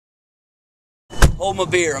Hold my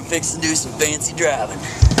beer, I'm fixing to do some fancy driving.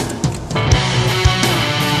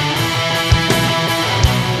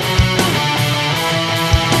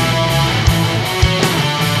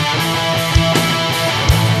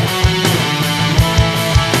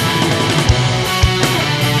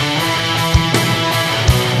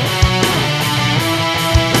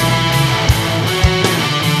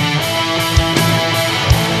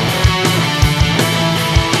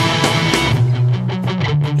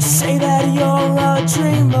 Say that you're a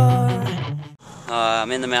dreamer.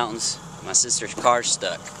 I'm in the mountains. My sister's car's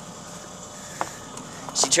stuck.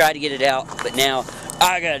 She tried to get it out, but now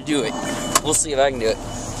I gotta do it. We'll see if I can do it.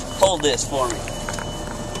 Hold this for me.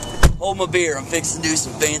 Hold my beer, I'm fixing to do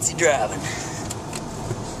some fancy driving.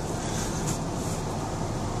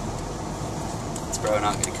 It's probably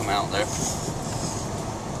not gonna come out there.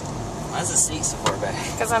 Why's the seat so far back?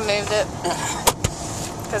 Because I moved it.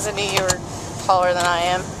 Because I knew you were taller than I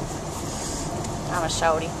am. I'm a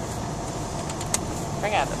shorty. I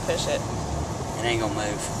got to push it. It ain't gonna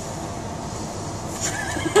move.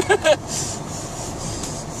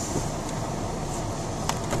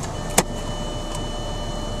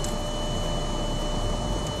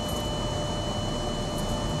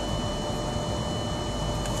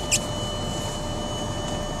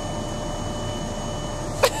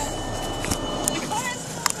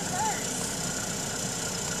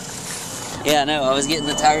 Yeah, I know. I was getting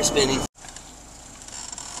the tire spinning.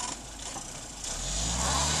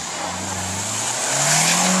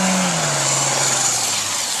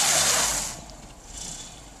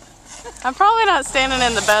 I'm probably not standing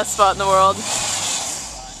in the best spot in the world.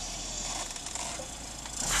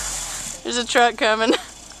 There's a truck coming.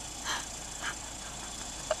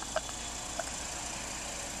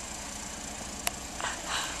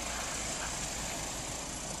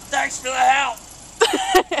 Thanks for the help!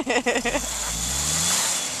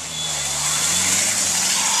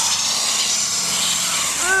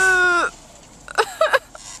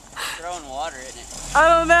 Throwing water, isn't it? I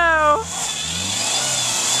don't know.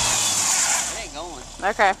 It ain't going.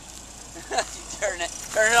 Okay. Turn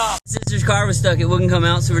it off. Sister's car was stuck, it wouldn't come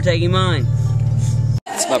out, so we're taking mine.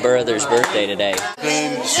 It's my brother's birthday today.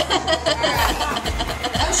 Get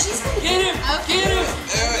him! Get him!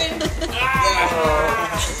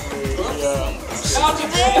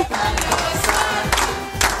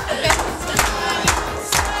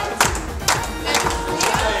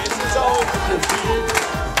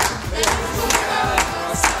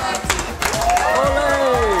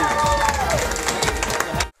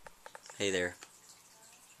 Hey there.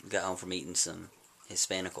 Got home from eating some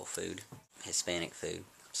Hispanic food.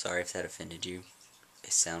 Sorry if that offended you.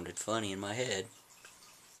 It sounded funny in my head.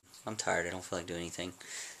 I'm tired, I don't feel like doing anything.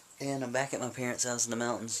 And I'm back at my parents' house in the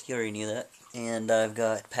mountains. You already knew that. And I've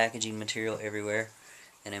got packaging material everywhere.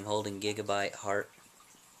 And I'm holding Gigabyte Heart.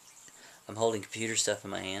 I'm holding computer stuff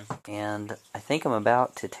in my hand. And I think I'm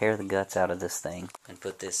about to tear the guts out of this thing and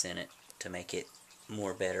put this in it to make it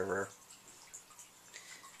more betterer.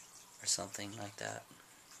 Or something like that.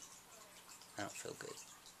 I don't feel good.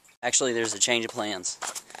 Actually, there's a change of plans.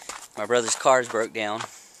 My brother's car's broke down.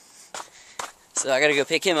 So I gotta go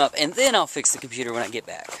pick him up, and then I'll fix the computer when I get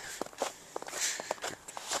back.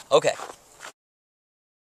 Okay.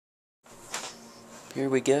 Here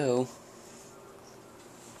we go.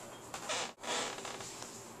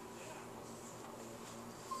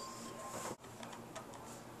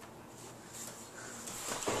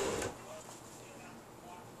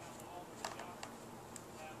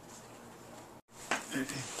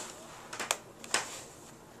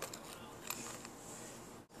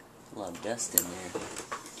 A lot of dust in there.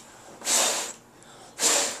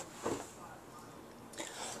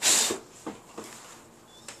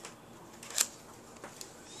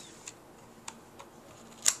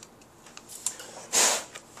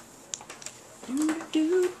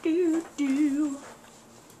 Do.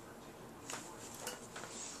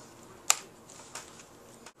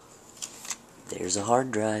 There's a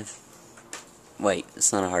hard drive. Wait,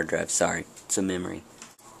 it's not a hard drive, sorry. It's a memory.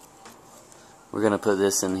 We're gonna put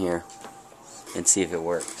this in here and see if it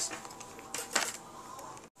works.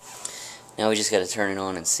 Now we just gotta turn it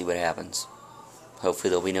on and see what happens. Hopefully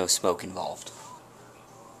there'll be no smoke involved.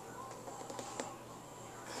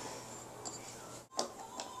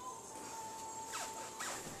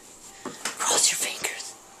 Cross your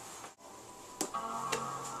fingers.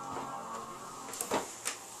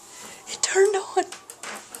 It turned on.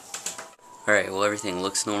 Alright, well everything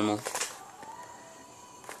looks normal.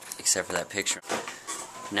 Except for that picture.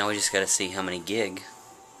 Now we just gotta see how many gig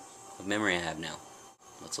of memory I have now.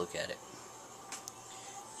 Let's look at it.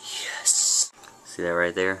 Yes! See that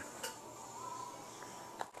right there?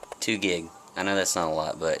 2 gig. I know that's not a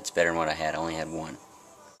lot, but it's better than what I had. I only had one.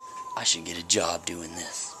 I should get a job doing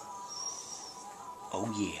this.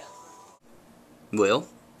 Oh yeah. Well,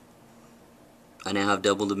 I now have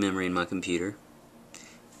double the memory in my computer.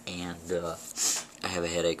 And I have a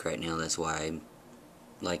headache right now. That's why I'm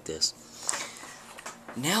like this.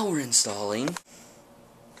 Now we're installing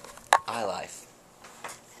iLife.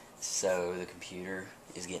 So the computer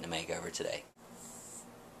is getting a makeover today.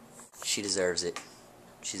 She deserves it.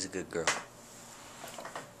 She's a good girl.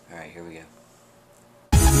 Alright, here we go.